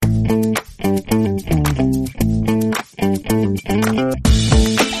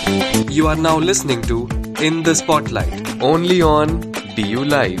are now listening to In the Spotlight, only on DU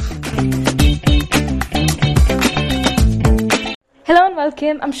Live. Hello and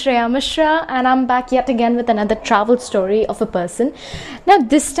welcome. I'm Shreya Mishra and I'm back yet again with another travel story of a person. Now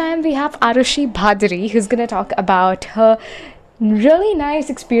this time we have Arushi Bhadri, who's going to talk about her really nice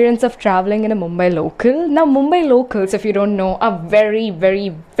experience of traveling in a Mumbai local. Now Mumbai locals, if you don't know, are very, very,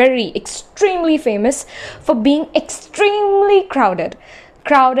 very extremely famous for being extremely crowded.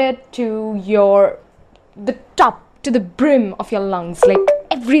 Crowded to the top, to the brim of your lungs. Like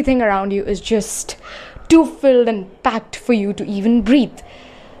everything around you is just too filled and packed for you to even breathe.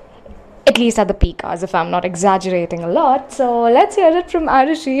 At least at the peak hours, if I'm not exaggerating a lot. So let's hear it from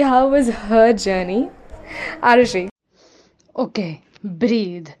Arushi. How was her journey? Arushi. Okay,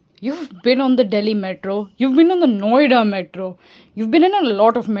 breathe. You've been on the Delhi metro. You've been on the Noida metro. You've been in a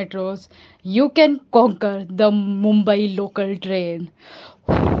lot of metros. You can conquer the Mumbai local train.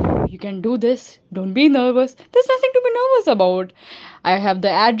 You can do this. Don't be nervous. There's nothing to be nervous about. I have the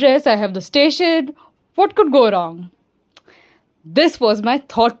address. I have the station. What could go wrong? This was my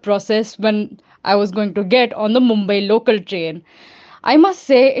thought process when I was going to get on the Mumbai local train. I must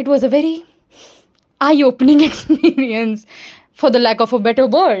say it was a very eye-opening experience, for the lack of a better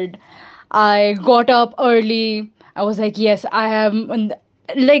word. I got up early. I was like, yes, I am. And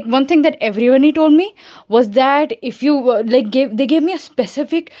like one thing that everyone told me was that if you they gave me a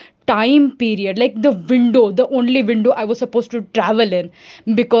specific time period, like the window, the only window I was supposed to travel in,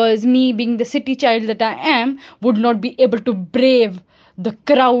 because me being the city child that I am would not be able to brave the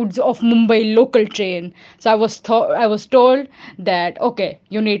crowds of Mumbai local train. So I was told that okay,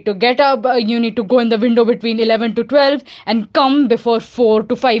 you need to get up, you need to go in the window between 11 to 12 and come before 4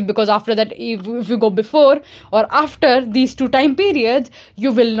 to 5, because after that, if you go before or after these two time periods,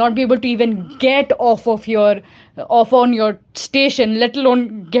 you will not be able to even get off on your station, let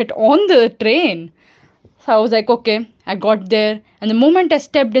alone get on the train. So I was like, okay, I got there, and the moment I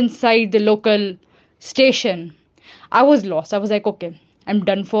stepped inside the local station, I was lost. I was like, okay, I'm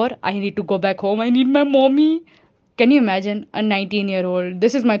done for. I need to go back home. I need my mommy. Can you imagine a 19-year-old?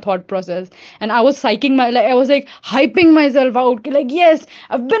 This is my thought process. And I was I was like hyping myself out. Like, yes,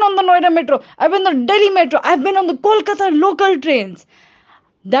 I've been on the Noida metro. I've been on the Delhi metro. I've been on the Kolkata local trains.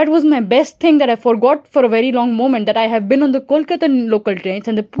 That was my best thing that I forgot for a very long moment, that I have been on the Kolkata local trains,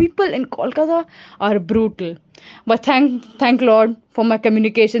 and the people in Kolkata are brutal. But thank Lord for my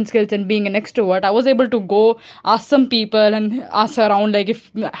communication skills and being an extrovert. I was able to go ask some people and ask around, like if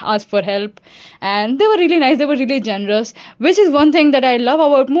ask for help, and they were really nice. They were really generous, which is one thing that I love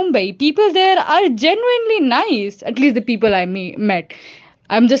about Mumbai. People there are genuinely nice. At least the people I met.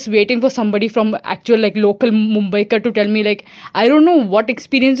 I'm just waiting for somebody from actual like local Mumbaiker to tell me, like, I don't know what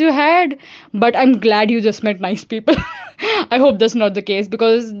experience you had, but I'm glad you just met nice people. I hope that's not the case,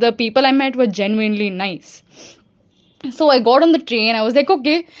 because the people I met were genuinely nice. So I got on the train. I was like,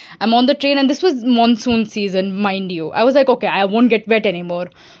 okay, I'm on the train, and this was monsoon season, mind you. I was like, okay, I won't get wet anymore.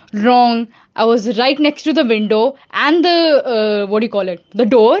 Wrong. I was right next to the window and the what do you call it, the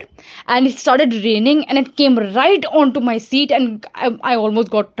door, and it started raining, and it came right onto my seat, and I almost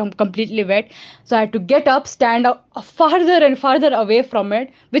got completely wet. So I had to get up, stand up farther and farther away from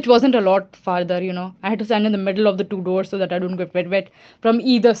it, which wasn't a lot farther, you know. I had to stand in the middle of the two doors so that I don't get wet from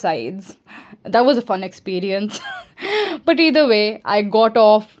either sides. That was a fun experience. But either way, I got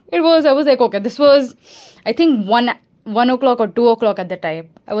off. I was like, okay, this was, I think, 1 o'clock or 2 o'clock at the time.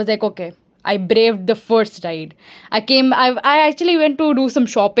 I was like, okay, I braved the first ride. I actually went to do some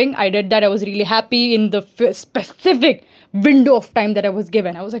shopping. I did that. I was really happy in the specific window of time that I was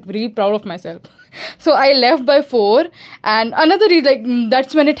given. I was like really proud of myself. So I left by 4, and another reason, like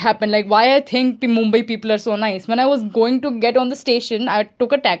that's when it happened. Like why I think the Mumbai people are so nice. When I was going to get on the station, I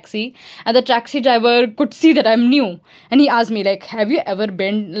took a taxi, and the taxi driver could see that I'm new, and he asked me like, "Have you ever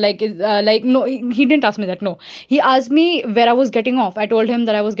been like no?" He didn't ask me that. No, he asked me where I was getting off. I told him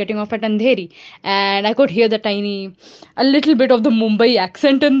that I was getting off at Andheri, and I could hear a little bit of the Mumbai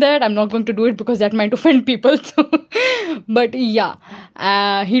accent in that. I'm not going to do it because that might offend people. So, but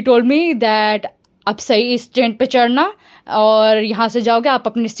yeah, he told me that अब सही stand पे चढ़ना और यहाँ से जाओगे आप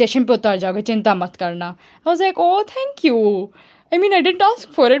अपने स्टेशन पे उतर जाओगे चिंता मत करना. I was like, oh, thank you. I mean, I didn't ask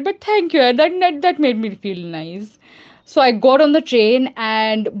for it, but thank you. That made me feel nice. So I got on the train,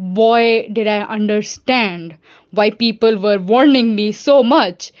 and boy, did I understand why people were warning me so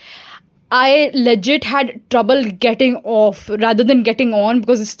much. I legit had trouble getting off rather than getting on,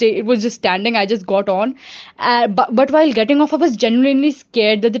 because it was just standing. I just got on. But while getting off, I was genuinely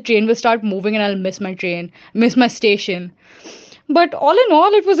scared that the train will start moving and I'll miss my station. But all in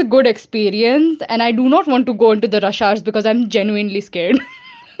all, it was a good experience. And I do not want to go into the rush hours because I'm genuinely scared.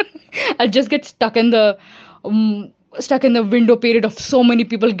 I'll just get stuck in the window period of so many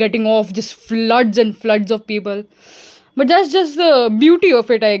people getting off, just floods and floods of people. But that's just the beauty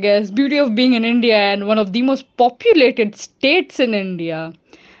of it, I guess. Beauty of being in India and one of the most populated states in India.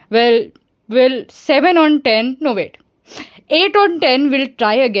 Well, well, 7 on 10, no wait, 8 on 10 will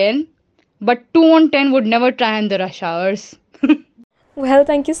try again, but 2 on 10 would never try in the rush hours. Well,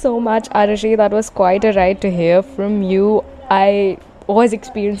 thank you so much, Arashi. That was quite a ride to hear from you. I was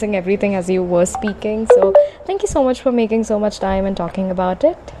experiencing everything as you were speaking. So, thank you so much for making so much time and talking about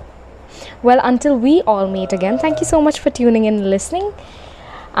it. Well, until we all meet again, thank you so much for tuning in and listening.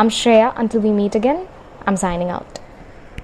 I'm Shreya. Until we meet again, I'm signing out.